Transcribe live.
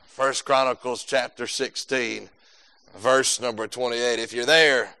First Chronicles chapter 16, verse number 28. If you're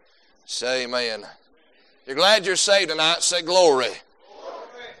there, say amen. If you're glad you're saved tonight, say glory.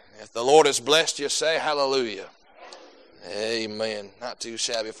 If the Lord has blessed you, say hallelujah. Amen. Not too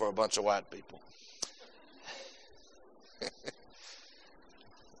shabby for a bunch of white people.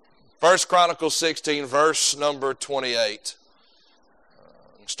 First Chronicles 16, verse number 28.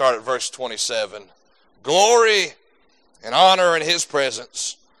 Start at verse 27. Glory and honor in His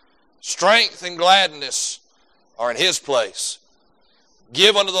presence. Strength and gladness are in His place.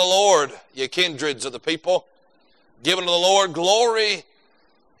 Give unto the Lord, ye kindreds of the people. Give unto the Lord glory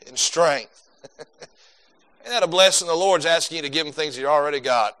and strength. Isn't that a blessing? The Lord's asking you to give Him things you already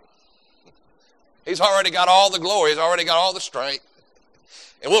got. He's already got all the glory. He's already got all the strength.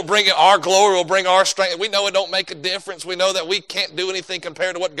 And we'll bring our glory, we'll bring our strength. We know it don't make a difference. We know that we can't do anything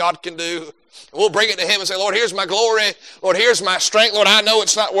compared to what God can do. And we'll bring it to Him and say, Lord, here's my glory. Lord, here's my strength. Lord, I know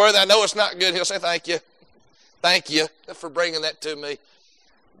it's not worthy. I know it's not good. He'll say, thank you. Thank you for bringing that to me.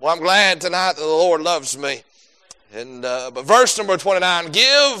 Well, I'm glad tonight that the Lord loves me. And but verse number 29,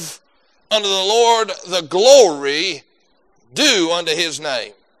 give unto the Lord the glory due unto His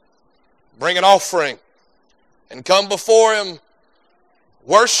name. Bring an offering and come before Him.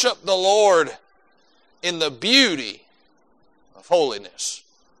 Worship the Lord in the beauty of holiness.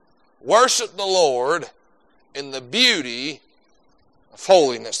 Worship the Lord in the beauty of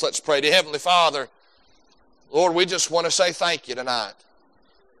holiness. Let's pray. Dear Heavenly Father, Lord, we just want to say thank you tonight.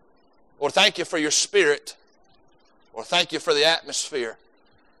 Lord, thank you for your Spirit. Lord, thank you for the atmosphere.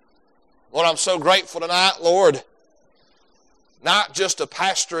 Lord, I'm so grateful tonight, Lord, not just to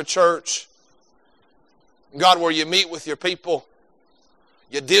pastor a church, God, where you meet with your people,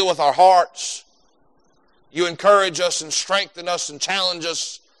 you deal with our hearts. You encourage us and strengthen us and challenge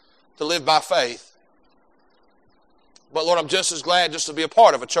us to live by faith. But Lord, I'm just as glad just to be a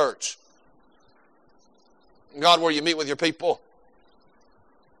part of a church. God, where you meet with your people.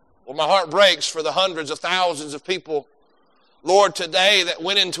 Well, my heart breaks for the hundreds of thousands of people, Lord, today that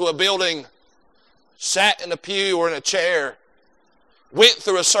went into a building, sat in a pew or in a chair, went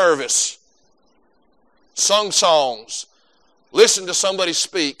through a service, sung songs, listened to somebody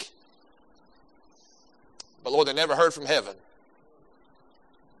speak, but Lord, they never heard from heaven.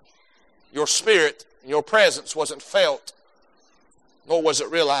 Your Spirit and your presence wasn't felt, nor was it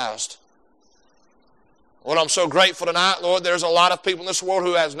realized. Lord, I'm so grateful tonight, Lord, there's a lot of people in this world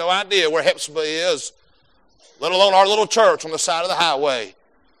who has no idea where Hepzibah is, let alone our little church on the side of the highway.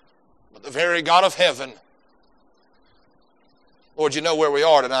 But the very God of heaven, Lord, you know where we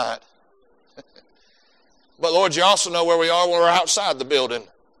are tonight. But Lord, you also know where we are when we're outside the building.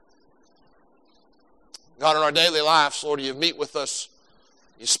 God, in our daily lives, Lord, you meet with us.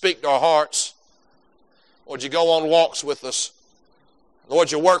 You speak to our hearts. Lord, you go on walks with us.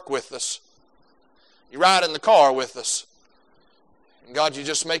 Lord, you work with us. You ride in the car with us. And God, you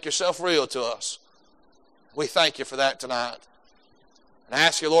just make yourself real to us. We thank you for that tonight. And I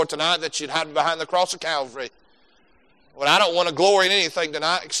ask you, Lord, tonight that you'd hide behind the cross of Calvary. Lord, I don't want to glory in anything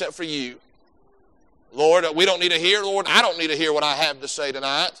tonight except for you. Lord, we don't need to hear, Lord, I don't need to hear what I have to say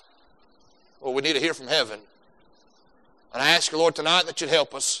tonight. Lord, we need to hear from heaven. And I ask you, Lord, tonight that you'd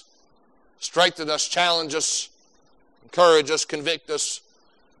help us, strengthen us, challenge us, encourage us, convict us,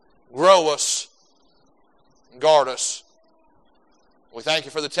 grow us, and guard us. We thank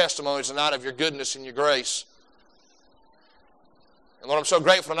you for the testimonies tonight of your goodness and your grace. And Lord, I'm so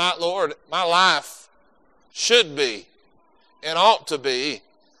grateful tonight, Lord, my life should be and ought to be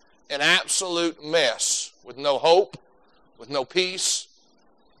an absolute mess with no hope, with no peace,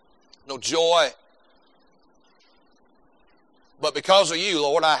 no joy. But because of you,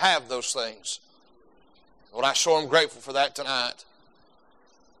 Lord, I have those things. Lord, I sure am grateful for that tonight.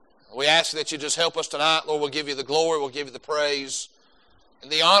 We ask that you just help us tonight. Lord, we'll give you the glory, we'll give you the praise, and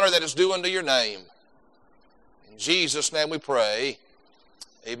the honor that is due unto your name. In Jesus' name we pray.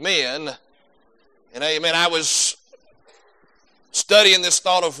 Amen and amen. I was studying this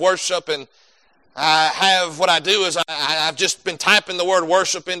thought of worship, and what I do is I've just been typing the word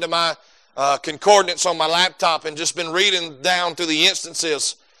worship into my concordance on my laptop and just been reading down through the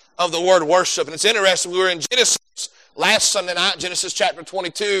instances of the word worship. And it's interesting, we were in Genesis last Sunday night, Genesis chapter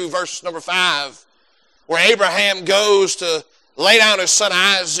 22, verse number 5, where Abraham goes to lay down his son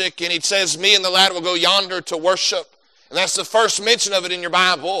Isaac, and he says, me and the lad will go yonder to worship. And that's the first mention of it in your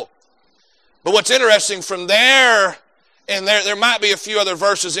Bible. But what's interesting from there, and there might be a few other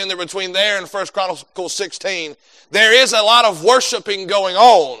verses in there between there and 1 Chronicles 16, there is a lot of worshiping going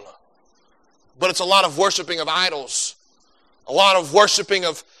on, but it's a lot of worshiping of idols, a lot of worshiping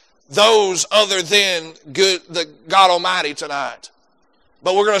of those other than the God Almighty tonight.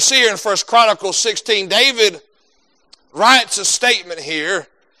 But we're going to see here in 1 Chronicles 16, David writes a statement here,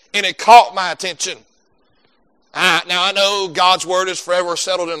 and it caught my attention. Now I know God's word is forever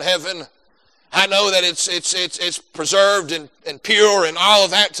settled in heaven. I know that it's preserved and pure and all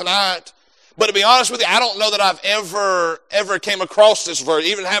of that tonight. But to be honest with you, I don't know that I've ever came across this verse.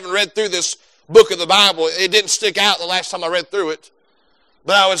 Even having read through this book of the Bible, it didn't stick out the last time I read through it.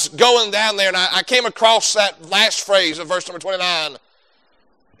 But I was going down there and I came across that last phrase of verse number 29.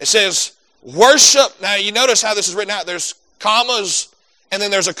 It says, worship. Now you notice how this is written out. There's commas and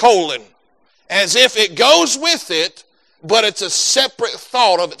then there's a colon. As if it goes with it, but it's a separate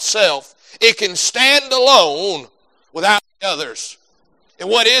thought of itself. It can stand alone without the others. And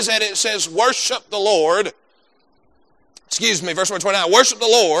what is that? It says, worship the Lord. Verse number 29. Worship the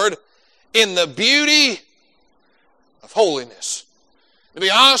Lord in the beauty of holiness. To be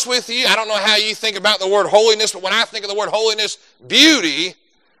honest with you, I don't know how you think about the word holiness, but when I think of the word holiness, beauty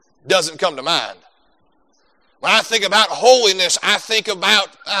doesn't come to mind. When I think about holiness, I think about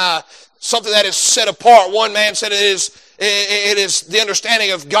something that is set apart. One man said it is the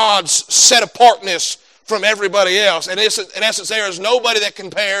understanding of God's set apartness from everybody else. And in essence, there is nobody that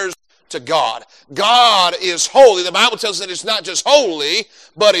compares to God. God is holy. The Bible tells us that He's not just holy,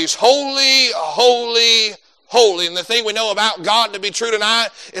 but He's holy, holy, holy. And the thing we know about God to be true tonight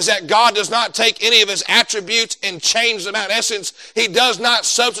is that God does not take any of His attributes and change them out. In essence, He does not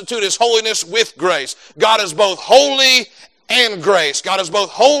substitute His holiness with grace. God is both holy and grace. God is both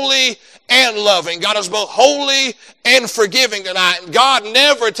holy and loving. God is both holy and forgiving tonight. And God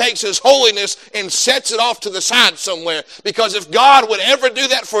never takes His holiness and sets it off to the side somewhere. Because if God would ever do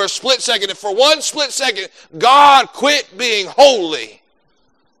that for a split second, if for one split second God quit being holy,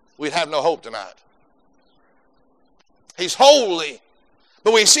 we'd have no hope tonight. He's holy.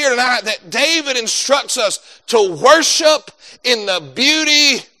 But we see here tonight that David instructs us to worship in the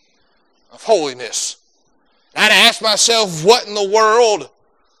beauty of holiness. I had to ask myself, what in the world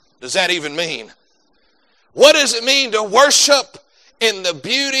does that even mean? What does it mean to worship in the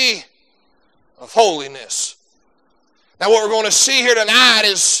beauty of holiness? Now what we're going to see here tonight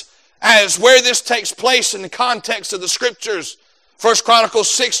is as where this takes place in the context of the Scriptures. 1 Chronicles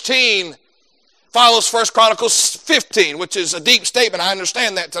 16 follows 1 Chronicles 15, which is a deep statement. I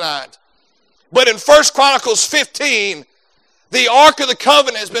understand that tonight. But in 1 Chronicles 15, the Ark of the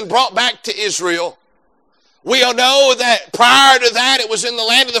Covenant has been brought back to Israel. We all know that prior to that it was in the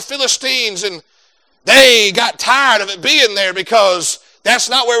land of the Philistines, and they got tired of it being there because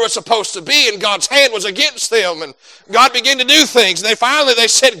that's not where it was supposed to be, and God's hand was against them, and God began to do things. And they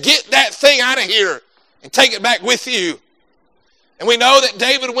said, get that thing out of here and take it back with you. And we know that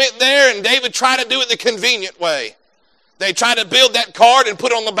David went there, and David tried to do it the convenient way. They tried to build that cart and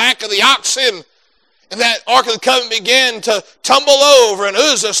put it on the back of the oxen, and that Ark of the Covenant began to tumble over, and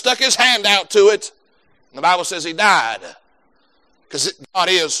Uzzah stuck his hand out to it. And the Bible says he died because God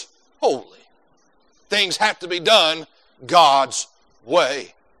is holy. Things have to be done God's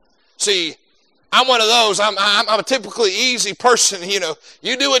way. See, I'm one of those. I'm a typically easy person. You know,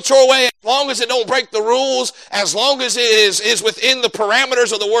 you do it your way as long as it don't break the rules, as long as it is within the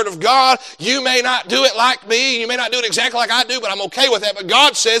parameters of the Word of God. You may not do it like me. You may not do it exactly like I do, but I'm okay with that. But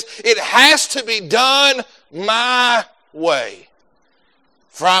God says it has to be done my way,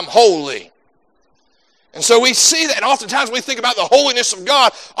 for I'm holy. And so we see that, and oftentimes when we think about the holiness of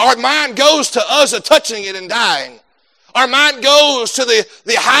God, our mind goes to Uzzah touching it and dying. Our mind goes to the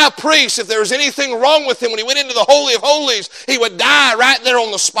high priest. If there was anything wrong with him when he went into the Holy of Holies, he would die right there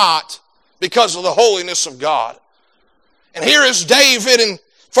on the spot because of the holiness of God. And here is David in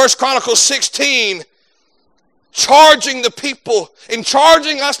 1 Chronicles 16 charging the people and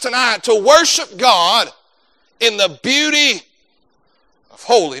charging us tonight to worship God in the beauty of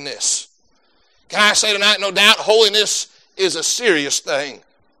holiness. Can I say tonight, no doubt, holiness is a serious thing.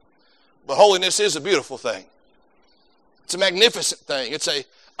 But holiness is a beautiful thing. It's a magnificent thing. It's an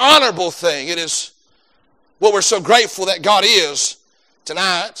honorable thing. It is what we're so grateful that God is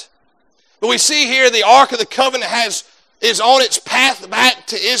tonight. But we see here the Ark of the Covenant is on its path back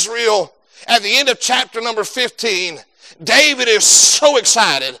to Israel. At the end of chapter number 15, David is so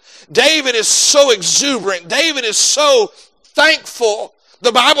excited. David is so exuberant. David is so thankful.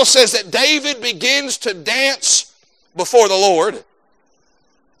 The Bible says that David begins to dance before the Lord.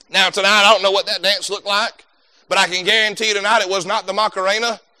 Now tonight, I don't know what that dance looked like, but I can guarantee you tonight it was not the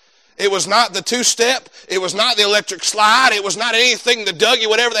Macarena. It was not the two-step. It was not the electric slide. It was not anything, the Dougie,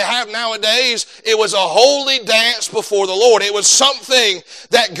 whatever they have nowadays. It was a holy dance before the Lord. It was something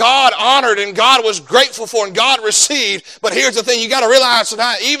that God honored and God was grateful for and God received. But here's the thing, you got to realize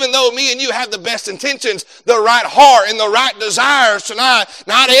tonight, even though me and you have the best intentions, the right heart and the right desires tonight,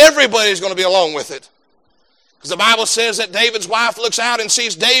 not everybody's going to be along with it. Because the Bible says that David's wife looks out and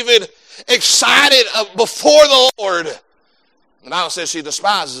sees David excited before the Lord. The Bible says she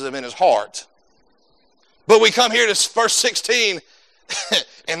despises him in his heart. But we come here to verse 16,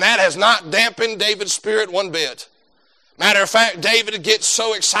 and that has not dampened David's spirit one bit. Matter of fact, David gets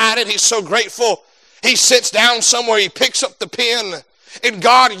so excited, he's so grateful, he sits down somewhere, he picks up the pen, and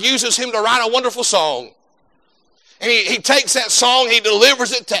God uses him to write a wonderful song. And he takes that song, he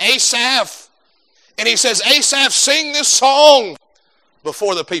delivers it to Asaph, and he says, Asaph, sing this song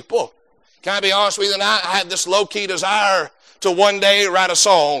before the people. Can I be honest with you tonight? I had this low-key desire to one day write a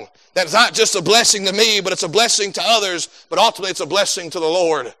song that's not just a blessing to me, but it's a blessing to others, but ultimately it's a blessing to the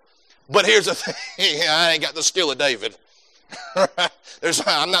Lord. But here's the thing, I ain't got the skill of David.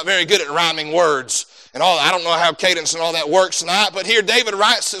 I'm not very good at rhyming words and all. I don't know how cadence and all that works tonight, but here David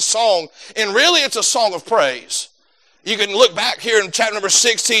writes this song, and really it's a song of praise. You can look back here in chapter number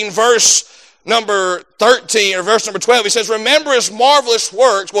 16, verse number 13 or verse number 12, he says, remember his marvelous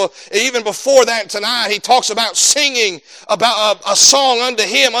works. Well, even before that tonight, he talks about singing about a song unto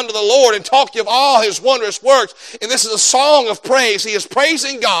him, unto the Lord, and talking of all his wondrous works. And this is a song of praise. He is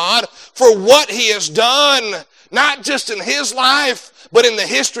praising God for what he has done, not just in his life, but in the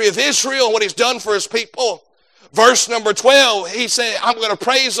history of Israel and what he's done for his people. Verse number 12, he said, I'm going to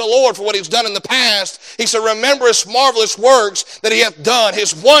praise the Lord for what he's done in the past. He said, remember his marvelous works that he hath done,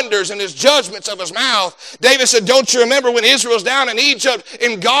 his wonders and his judgments of his mouth. David said, don't you remember when Israel was down in Egypt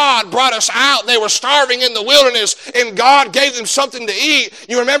and God brought us out? They were starving in the wilderness and God gave them something to eat.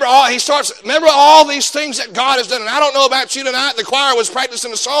 You remember remember all these things that God has done. And I don't know about you tonight. The choir was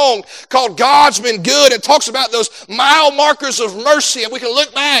practicing a song called God's Been Good. It talks about those mile markers of mercy. And we can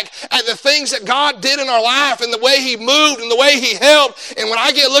look back at the things that God did in our life and the way he moved and the way he helped. And when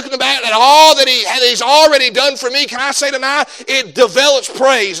I get looking back at all that he's already done for me, can I say tonight, it develops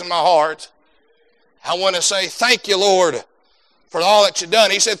praise in my heart. I want to say thank you, Lord, for all that you've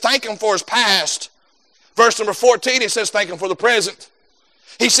done. He said thank him for his past. Verse number 14, he says thank him for the present.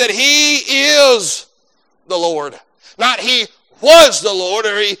 He said he is the Lord. Not he was the Lord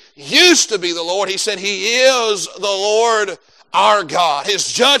or he used to be the Lord. He said he is the Lord our God. His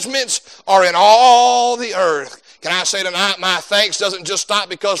judgments are in all the earth. Can I say tonight, my thanks doesn't just stop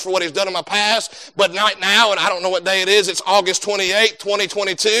because for what he's done in my past, but right now, and I don't know what day it is, it's August 28,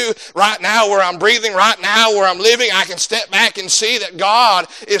 2022. Right now where I'm breathing, right now where I'm living, I can step back and see that God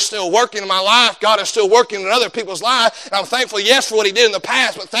is still working in my life. God is still working in other people's life. And I'm thankful, yes, for what he did in the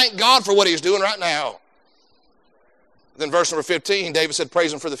past, but thank God for what he's doing right now. Then verse number 15, David said,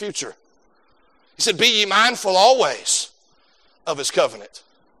 praise him for the future. He said, be ye mindful always of his covenant,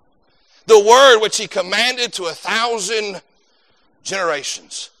 the word which he commanded to 1,000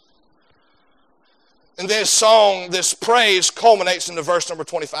 generations. And this song, this praise culminates into verse number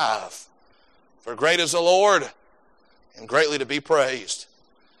 25. For great is the Lord and greatly to be praised.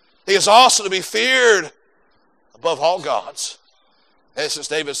 He is also to be feared above all gods. And since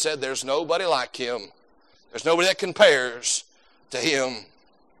David said there's nobody like him, there's nobody that compares to him.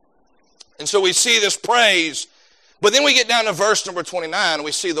 And so we see this praise. But then we get down to verse number 29 and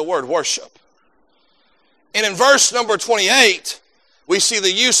we see the word worship. And in verse number 28, we see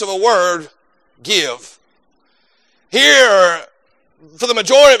the use of a word, give. Here, for the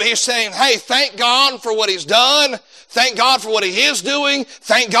majority of it, he's saying, hey, thank God for what he's done. Thank God for what he is doing.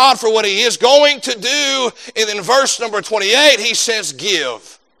 Thank God for what he is going to do. And in verse number 28, he says,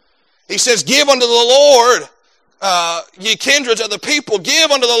 give. He says, give unto the Lord, ye kindreds of the people, give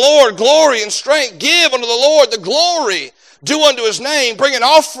unto the Lord glory and strength. Give unto the Lord the glory. Do unto his name. Bring an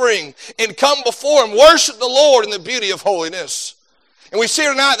offering and come before him. Worship the Lord in the beauty of holiness. And we see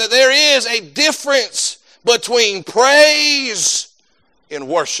tonight that there is a difference between praise and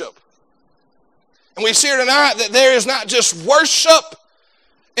worship. And we see tonight that there is not just worship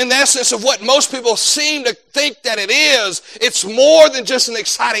in the essence of what most people seem to think that it is. It's more than just an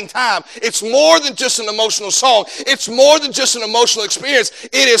exciting time. It's more than just an emotional song. It's more than just an emotional experience.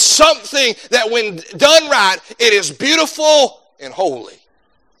 It is something that when done right, it is beautiful and holy.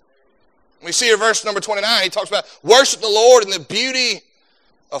 We see in verse number 29, he talks about worship the Lord in the beauty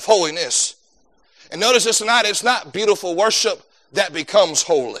of holiness. And notice this tonight, it's not beautiful worship that becomes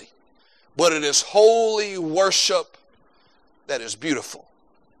holy, but it is holy worship that is beautiful.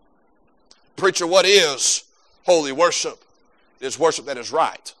 Preacher, what is holy worship? It is worship that is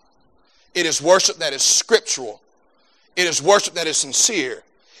right. It is worship that is scriptural. It is worship that is sincere.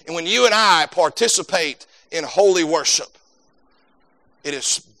 And when you and I participate in holy worship, it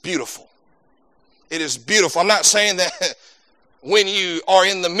is beautiful. It is beautiful. I'm not saying that when you are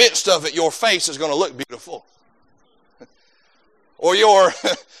in the midst of it, your face is going to look beautiful. Or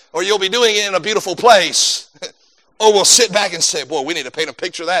you'll be doing it in a beautiful place. Or we'll sit back and say, boy, we need to paint a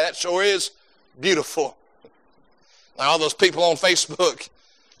picture of that. That sure is beautiful. Now, all those people on Facebook,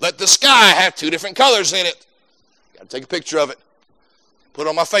 let the sky have 2 different colors in it. Got to take a picture of it. Put it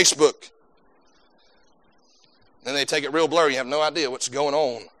on my Facebook. Then they take it real blurry. You have no idea what's going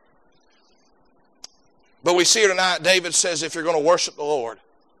on. But we see here tonight, David says, if you're going to worship the Lord,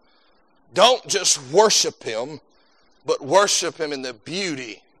 don't just worship Him, but worship Him in the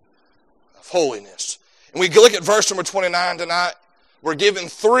beauty of holiness. And we look at verse number 29 tonight. We're given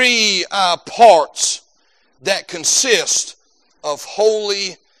 3 parts that consist of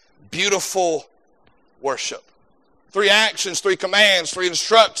holy, beautiful worship. 3 actions, 3 commands, 3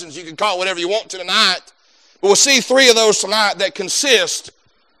 instructions. You can call it whatever you want to tonight. But we'll see 3 of those tonight that consist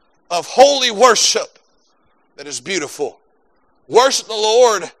of holy worship that is beautiful. Worship the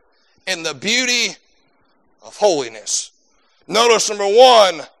Lord in the beauty of holiness. Notice number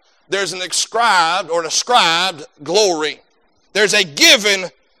 1, there's an ascribed glory. There's a given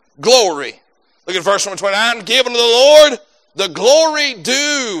glory. Look at verse number 29. Give unto the Lord the glory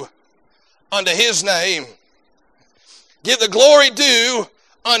due unto His name. Give the glory due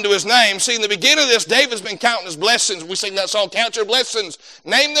unto His name. See, in the beginning of this, David's been counting his blessings. We sing that song, Count Your Blessings.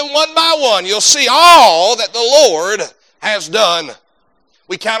 Name them one by one. You'll see all that the Lord has done.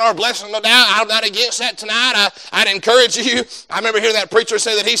 We count our blessings, no doubt. I'm not against that tonight. I'd encourage you. I remember hearing that preacher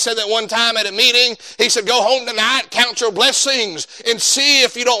say that. He said that one time at a meeting. He said, go home tonight, count your blessings, and see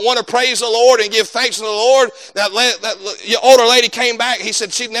if you don't want to praise the Lord and give thanks to the Lord. That older lady came back. He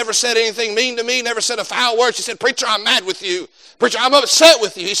said she'd never said anything mean to me, never said a foul word. She said, preacher, I'm mad with you. Preacher, I'm upset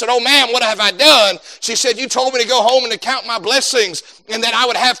with you. He said, oh, ma'am, what have I done? She said, you told me to go home and to count my blessings and that I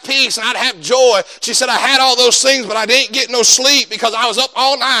would have peace and I'd have joy. She said, I had all those things, but I didn't get no sleep because I was up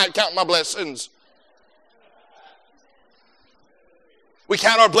all night counting my blessings. We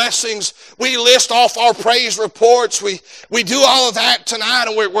count our blessings. We list off our praise reports. We do all of that tonight,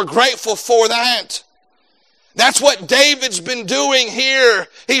 and we're grateful for that. That's what David's been doing here.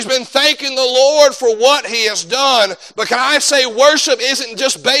 He's been thanking the Lord for what He has done. But can I say worship isn't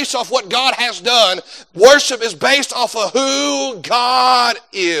just based off what God has done. Worship is based off of who God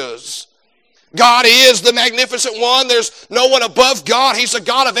is. God is the magnificent one. There's no one above God. He's the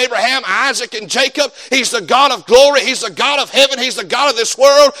God of Abraham, Isaac, and Jacob. He's the God of glory. He's the God of heaven. He's the God of this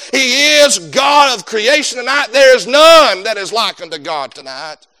world. He is God of creation tonight. There is none that is like unto God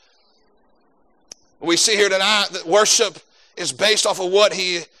tonight. We see here tonight that worship is based off of what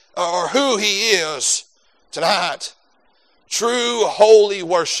He or who He is tonight. True holy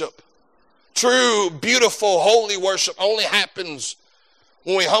worship, true beautiful holy worship only happens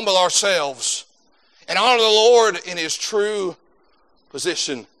when we humble ourselves and honor the Lord in His true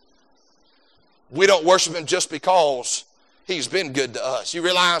position. We don't worship Him just because He's been good to us. You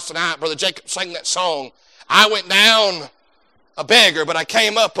realize tonight, Brother Jacob sang that song, I went down a beggar, but I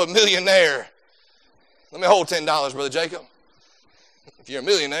came up a millionaire. Let me hold $10, Brother Jacob. If you're a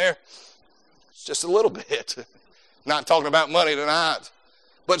millionaire, it's just a little bit. Not talking about money tonight.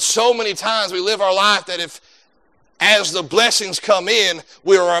 But so many times we live our life that as the blessings come in,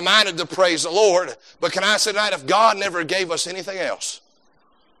 we are reminded to praise the Lord. But can I say tonight, if God never gave us anything else,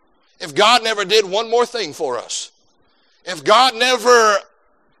 if God never did one more thing for us, if God never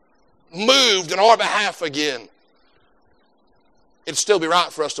moved on our behalf again, it'd still be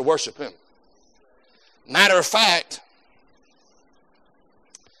right for us to worship Him. Matter of fact,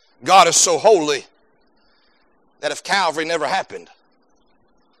 God is so holy that if Calvary never happened,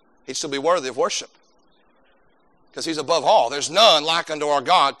 He'd still be worthy of worship. Because He's above all. There's none like unto our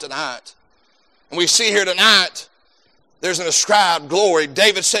God tonight. And we see here tonight, there's an ascribed glory.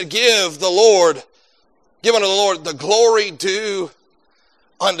 David said, give unto the Lord the glory due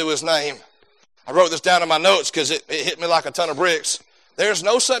unto His name. I wrote this down in my notes because it hit me like a ton of bricks. There's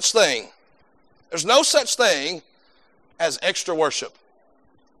no such thing as extra worship.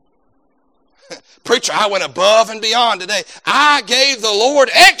 Preacher, I went above and beyond today. I gave the Lord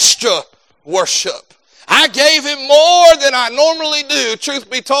extra worship. I gave Him more than I normally do. Truth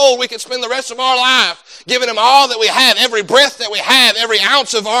be told, we could spend the rest of our life giving Him all that we have, every breath that we have, every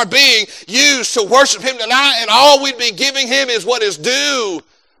ounce of our being used to worship Him tonight, and all we'd be giving Him is what is due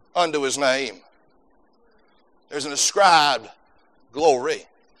unto His name. There's an ascribed glory.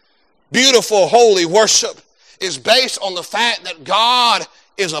 Beautiful, holy worship is based on the fact that God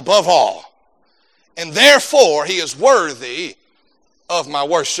is above all, and therefore he is worthy of my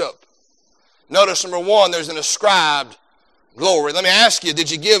worship. Notice number one, there's an ascribed glory. Let me ask you,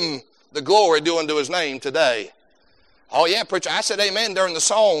 did you give him the glory due unto his name today? Oh yeah, preacher, I said amen during the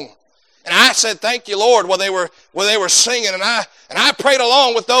song. And I said thank you, Lord, while they were singing, and I prayed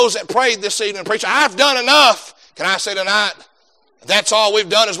along with those that prayed this evening. Preacher, I've done enough. Can I say tonight, that's all we've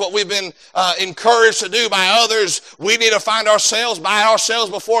done is what we've been encouraged to do by others. We need to find ourselves by ourselves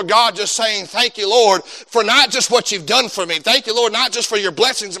before God, just saying thank you, Lord, for not just what you've done for me. Thank you, Lord, not just for your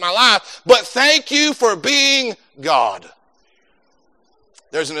blessings in my life, but thank you for being God.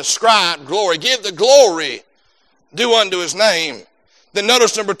 There's an ascribed glory. Give the glory due unto his name. Then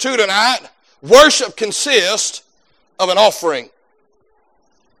notice number two tonight, worship consists of an offering.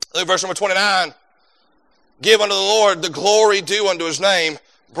 Look at verse number 29. Give unto the Lord the glory due unto his name.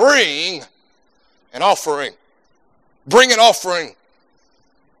 Bring an offering. Bring an offering.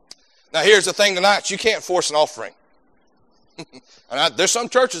 Now here's the thing tonight, you can't force an offering. There's some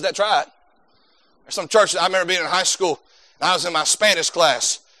churches that try it. There's some churches, I remember being in high school, and I was in my Spanish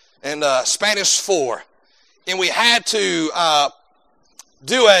class, and Spanish 4. And we had to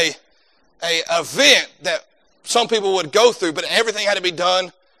do a event that some people would go through, but everything had to be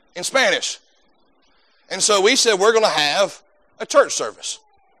done in Spanish. And so we said, we're going to have a church service.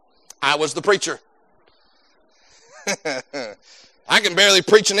 I was the preacher. I can barely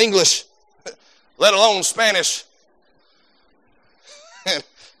preach in English, let alone Spanish. And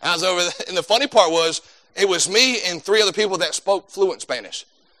I was over there, and the funny part was, it was me and 3 other people that spoke fluent Spanish.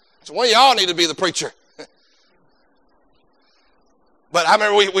 So one of y'all need to be the preacher. But I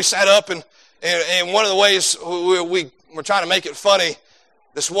remember we sat up, and one of the ways we were trying to make it funny,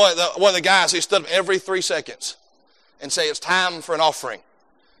 one of the guys, he stood up every 3 seconds and say, it's time for an offering.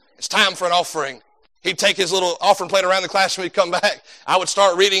 It's time for an offering. He'd take his little offering plate around the classroom, he'd come back. I would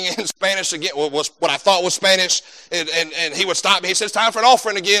start reading in Spanish again, what I thought was Spanish, and he would stop me. He says, it's time for an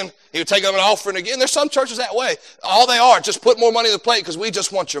offering again. He would take up an offering again. There's some churches that way. All they are, just put more money in the plate because we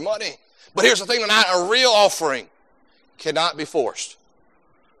just want your money. But here's the thing tonight, a real offering cannot be forced.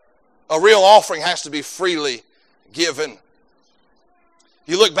 A real offering has to be freely given.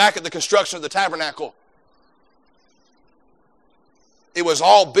 You look back at the construction of the tabernacle, it was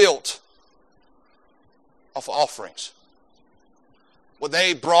all built off offerings. What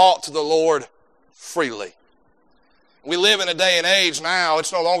they brought to the Lord freely. We live in a day and age now,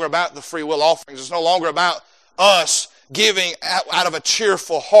 it's no longer about the free will offerings. It's no longer about us giving out of a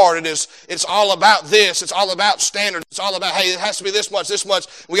cheerful heart. It's all about this. It's all about standards. It's all about, hey, it has to be this much.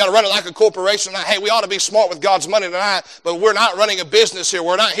 We got to run it like a corporation. Hey, we ought to be smart with God's money tonight, but we're not running a business here.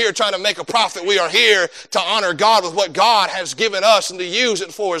 We're not here trying to make a profit. We are here to honor God with what God has given us and to use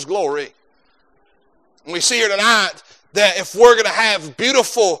it for his glory. And we see here tonight that if we're going to have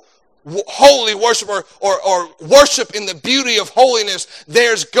beautiful, holy worship or worship in the beauty of holiness,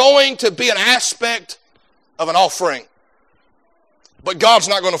 there's going to be an aspect of an offering. But God's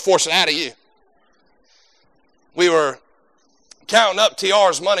not going to force it out of you. We were counting up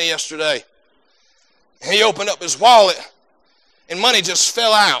TR's money yesterday. And he opened up his wallet, and money just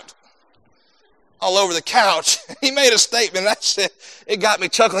fell out all over the couch. He made a statement, that said, it got me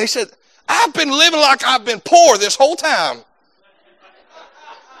chuckling. He said, I've been living like I've been poor this whole time.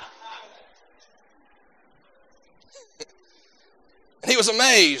 And he was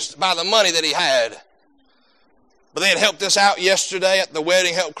amazed by the money that he had. But they had helped us out yesterday at the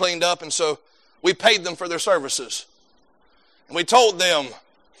wedding, helped cleaned up, and so we paid them for their services. And we told them,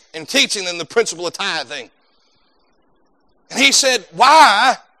 in teaching them the principle of tithing. And he said,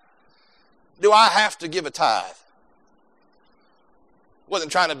 why do I have to give a tithe? He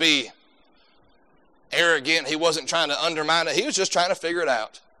wasn't trying to be arrogant. He wasn't trying to undermine it. He was just trying to figure it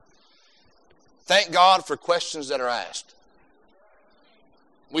out. Thank God for questions that are asked.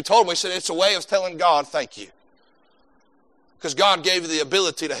 We told him, we said, it's a way of telling God thank you. Because God gave you the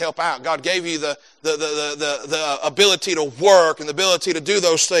ability to help out. God gave you the ability to work and the ability to do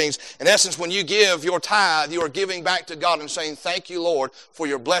those things. In essence, when you give your tithe, you are giving back to God and saying, thank you, Lord, for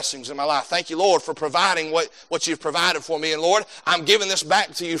your blessings in my life. Thank you, Lord, for providing what you've provided for me. And Lord, I'm giving this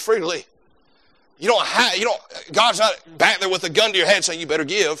back to you freely. God's not back there with a gun to your head saying, you better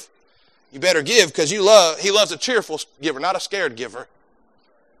give. You better give because He loves a cheerful giver, not a scared giver.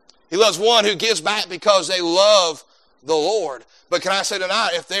 He loves one who gives back because they love the Lord. But can I say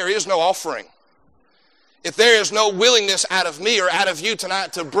tonight, if there is no offering, if there is no willingness out of me or out of you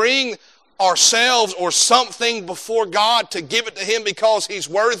tonight to bring ourselves or something before God to give it to Him because He's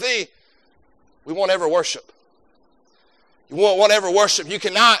worthy, we won't ever worship. You won't ever worship. You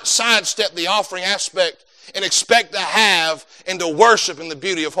cannot sidestep the offering aspect. and expect to have and to worship in the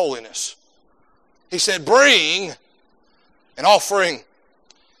beauty of holiness. He said, bring an offering.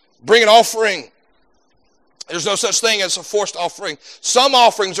 Bring an offering. There's no such thing as a forced offering. Some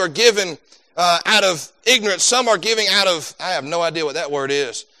offerings are given out of ignorance. Some are giving out of, I have no idea what that word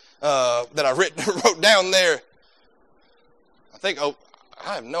is that I wrote down there. I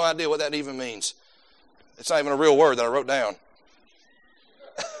have no idea what that even means. It's not even a real word that I wrote down.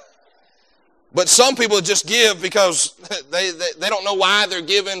 But some people just give because they don't know why they're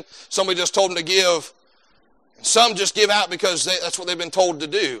giving. Somebody just told them to give. Some just give out because that's what they've been told to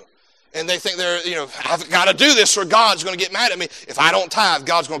do. And they think I've got to do this or God's going to get mad at me. If I don't tithe,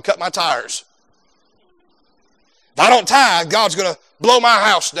 God's going to cut my tires. If I don't tithe, God's going to blow my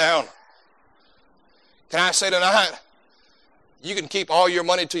house down. Can I say tonight, you can keep all your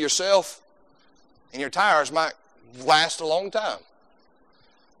money to yourself and your tires might last a long time.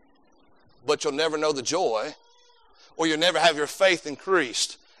 But you'll never know the joy, or you'll never have your faith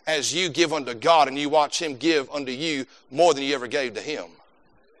increased as you give unto God and you watch Him give unto you more than you ever gave to Him.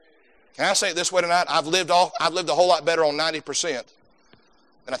 Can I say it this way tonight? I've lived a whole lot better on 90%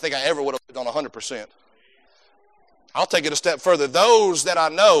 than I think I ever would have lived on 100%. I'll take it a step further. Those that I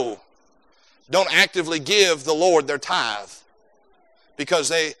know don't actively give the Lord their tithe because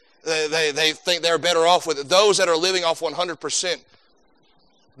they think they're better off with it. Those that are living off 100%,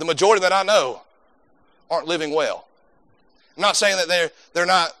 the majority that I know aren't living well. I'm not saying that they're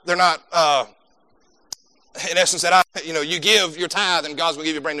not in essence that you give your tithe and God's going to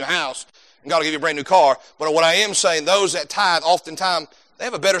give you a brand new house and God will give you a brand new car. But what I am saying, those that tithe oftentimes, they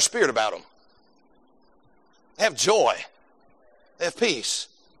have a better spirit about them. They have joy. They have peace.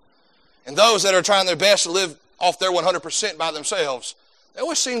 And those that are trying their best to live off their 100% by themselves, they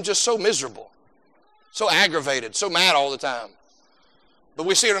always seem just so miserable, so aggravated, so mad all the time. But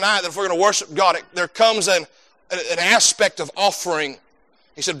we see tonight that if we're going to worship God, there comes an aspect of offering.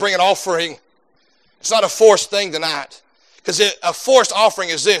 He said, bring an offering. It's not a forced thing tonight. Because a forced offering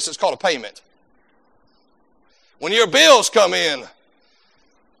is this. It's called a payment. When your bills come in,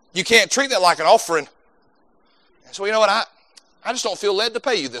 you can't treat that like an offering. So you know what? I just don't feel led to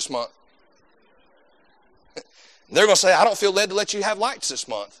pay you this month. They're going to say, I don't feel led to let you have lights this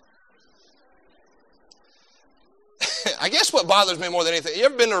month. I guess what bothers me more than anything, you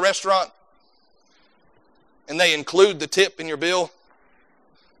ever been to a restaurant and they include the tip in your bill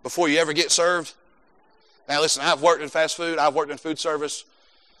before you ever get served? Now listen, I've worked in fast food. I've worked in food service.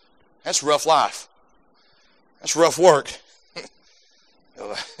 That's rough life. That's rough work.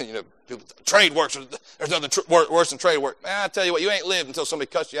 Trade works. There's nothing worse than trade work. Man, I tell you what, you ain't lived until somebody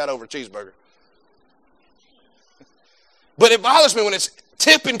cuts you out over a cheeseburger. But it bothers me when it's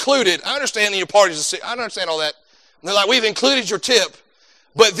tip included. I understand your parties. I understand all that. And they're like, we've included your tip,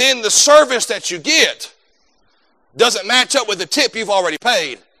 but then the service that you get doesn't match up with the tip you've already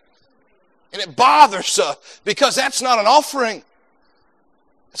paid. And it bothers us because that's not an offering.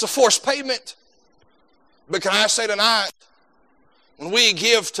 It's a forced payment. But can I say tonight, when we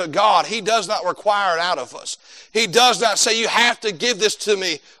give to God, He does not require it out of us. He does not say, you have to give this to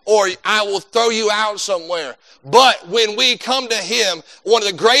me or I will throw you out somewhere. But when we come to Him, one of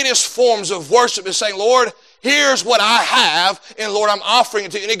the greatest forms of worship is saying, Lord, here's what I have, and Lord, I'm offering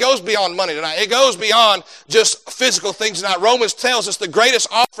it to you. And it goes beyond money tonight. It goes beyond just physical things tonight. Romans tells us the greatest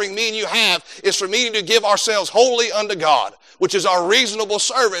offering me and you have is for me to give ourselves wholly unto God, which is our reasonable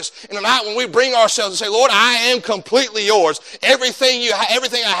service. And tonight when we bring ourselves and say, Lord, I am completely yours. Everything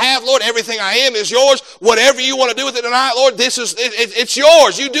I have, Lord, everything I am is yours. Whatever you want to do with it tonight, Lord, it's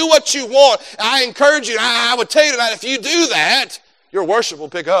yours. You do what you want. I encourage you. I would tell you tonight, if you do that, your worship will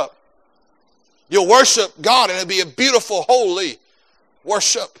pick up. You'll worship God, and it'll be a beautiful, holy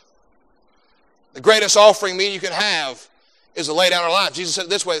worship. The greatest offering me and you can have is to lay down our life. Jesus said it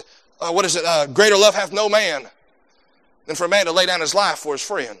this way, greater love hath no man than for a man to lay down his life for his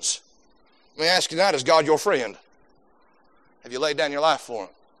friends. Let me ask you tonight, is God your friend? Have you laid down your life for Him?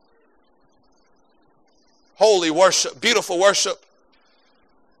 Holy worship, beautiful worship.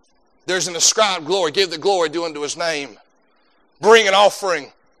 There's an ascribed glory. Give the glory due unto His name. Bring an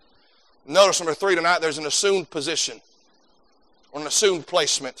offering. Notice number 3 tonight, there's an assumed position or an assumed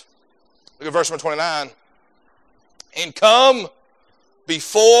placement. Look at verse number 29. And come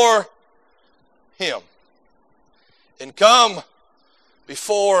before Him. And come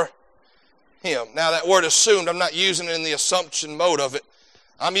before Him. Now that word assumed, I'm not using it in the assumption mode of it.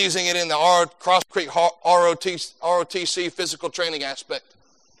 I'm using it in the Cross Creek ROTC physical training aspect.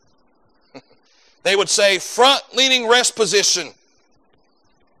 They would say front-leaning rest position.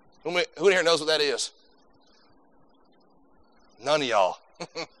 Who here knows what that is? None of y'all.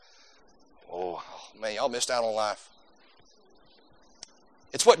 Oh, man, y'all missed out on life.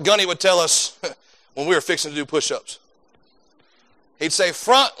 It's what Gunny would tell us when we were fixing to do push-ups. He'd say,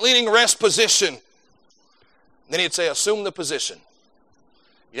 front-leaning rest position. Then he'd say, assume the position.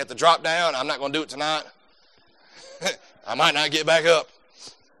 You have to drop down. I'm not going to do it tonight. I might not get back up.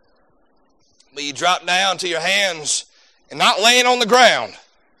 But you drop down to your hands and not laying on the ground,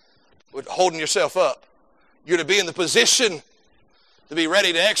 but holding yourself up. You're to be in the position to be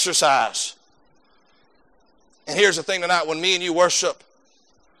ready to exercise. And here's the thing tonight, when me and you worship,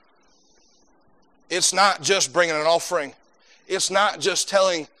 it's not just bringing an offering. It's not just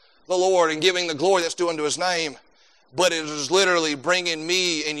telling the Lord and giving the glory that's due unto His name, but it is literally bringing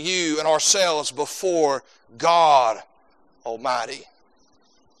me and you and ourselves before God Almighty.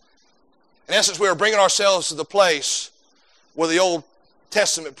 In essence, we are bringing ourselves to the place where the Old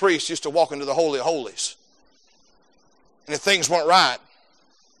Testament priests used to walk into the Holy of Holies. And if things weren't right,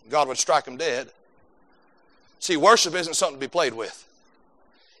 God would strike them dead. See, worship isn't something to be played with.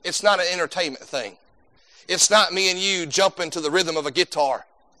 It's not an entertainment thing. It's not me and you jumping to the rhythm of a guitar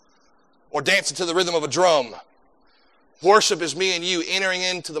or dancing to the rhythm of a drum. Worship is me and you entering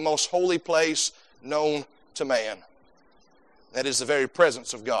into the most holy place known to man. That is the very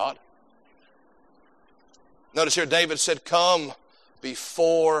presence of God. Notice here David said, come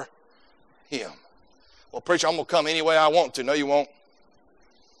before Him. Well, preacher, I'm going to come any way I want to. No, you won't.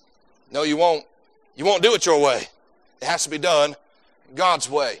 No, you won't. You won't do it your way. It has to be done God's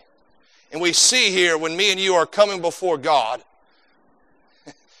way. And we see here when me and you are coming before God,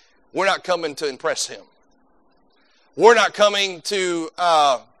 we're not coming to impress Him. We're not coming to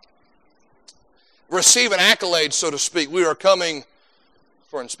receive an accolade, so to speak. We are coming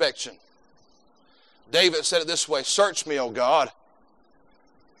for inspection. David said it this way, search me, O God,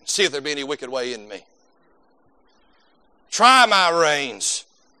 and see if there be any wicked way in me. Try my reins.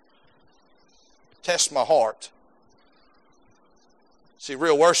 Test my heart. See,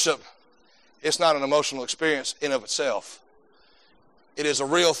 real worship, it's not an emotional experience in of itself. It is a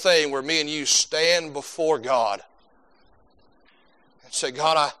real thing where me and you stand before God and say,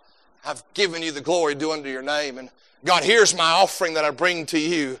 God, I've given you the glory due unto your name. And God, here's my offering that I bring to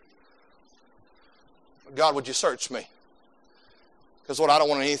you. God, would you search me? Because, Lord, I don't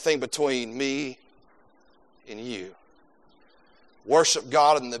want anything between me and you. Worship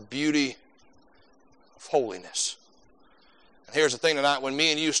God in the beauty of holiness. And here's the thing tonight, when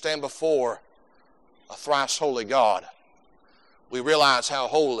me and you stand before a thrice holy God, we realize how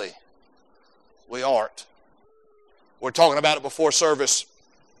holy we aren't. We're talking about it before service.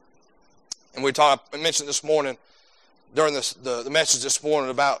 And I mentioned this morning, during the message this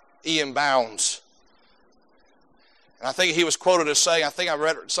morning, about E.M. Bounds. And I think he was quoted as saying, I think I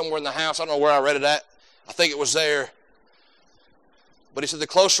read it somewhere in the house, I don't know where I read it at, I think it was there. But he said, the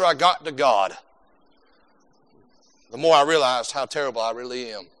closer I got to God, the more I realized how terrible I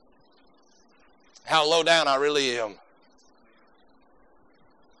really am. How low down I really am.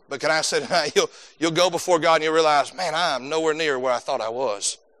 But can I say tonight, you'll go before God and you'll realize, man, I am nowhere near where I thought I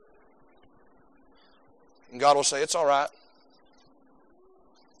was. And God will say, it's all right.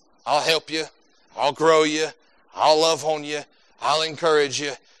 I'll help you. I'll grow you. I'll love on you. I'll encourage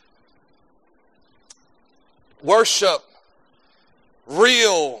you. Worship,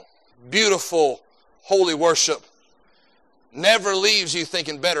 real, beautiful, holy worship, never leaves you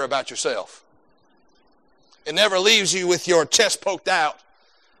thinking better about yourself. It never leaves you with your chest poked out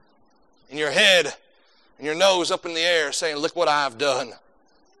and your head and your nose up in the air saying, look what I've done.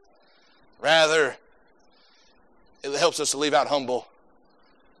 Rather, it helps us to leave out humble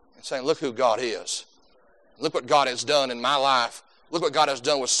and saying, look who God is. Look what God has done in my life. Look what God has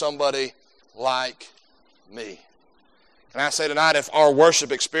done with somebody like me. Can I say tonight, if our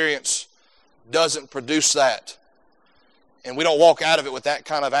worship experience doesn't produce that, and we don't walk out of it with that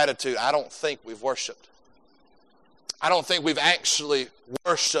kind of attitude, I don't think we've worshiped. I don't think we've actually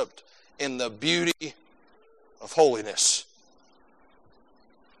worshiped in the beauty of holiness.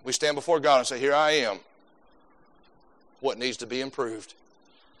 We stand before God and say, here I am. What needs to be improved?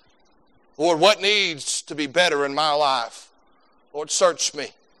 Lord, what needs to be better in my life? Lord, search me.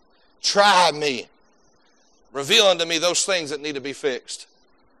 Try me. Reveal unto me those things that need to be fixed.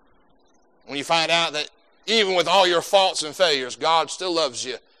 When you find out that even with all your faults and failures, God still loves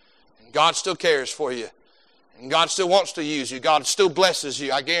you. And God still cares for you. And God still wants to use you. God still blesses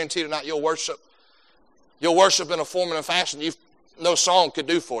you. I guarantee tonight you'll worship. You'll worship in a form and a fashion no song could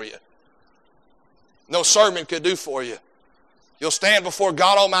do for you. No sermon could do for you. You'll stand before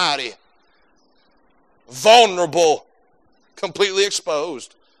God Almighty, vulnerable, completely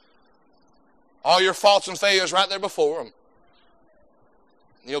exposed. All your faults and failures right there before Him.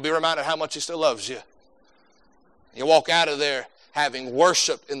 And you'll be reminded how much He still loves you. You walk out of there having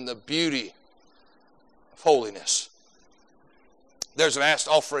worshiped in the beauty of holiness. There's an asked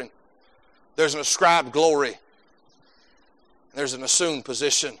offering. There's an ascribed glory. There's an assumed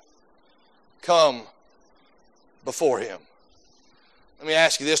position. Come before Him. Let me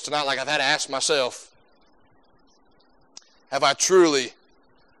ask you this tonight, like I've had to ask myself. Have I truly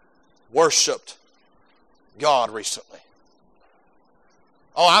worshiped God recently?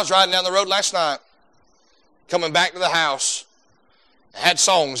 Oh, I was riding down the road last night, coming back to the house. I had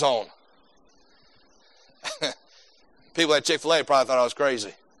songs on. People at Chick-fil-A probably thought I was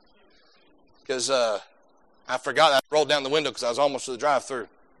crazy. Because I forgot I rolled down the window because I was almost to the drive-thru.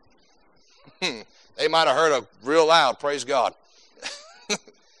 They might have heard a real loud, praise God.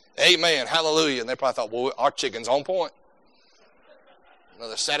 Amen, hallelujah. And they probably thought, well, our chicken's on point.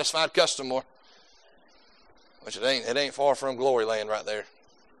 Another satisfied customer. Which it ain't far from glory land right there.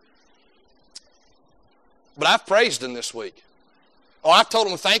 But I've praised Him this week. Oh, I've told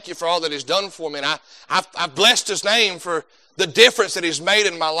Him thank you for all that He's done for me. And I've blessed His name for the difference that He's made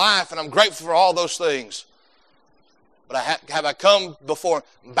in my life. And I'm grateful for all those things. But have I come before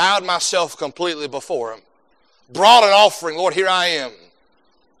Him, bowed myself completely before Him, brought an offering, Lord, here I am.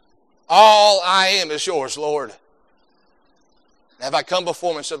 All I am is yours, Lord. Have I come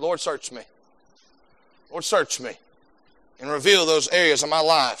before Him and said, Lord, search me. Lord, search me. And reveal those areas of my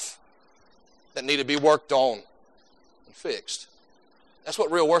life that need to be worked on and fixed. That's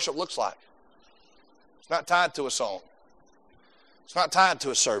what real worship looks like. It's not tied to a song. It's not tied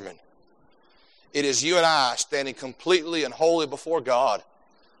to a sermon. It is you and I standing completely and wholly before God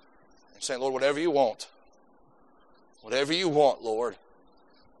and saying, Lord, whatever you want, Lord,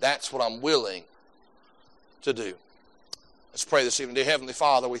 that's what I'm willing to do. Let's pray this evening. Dear Heavenly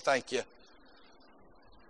Father, we thank you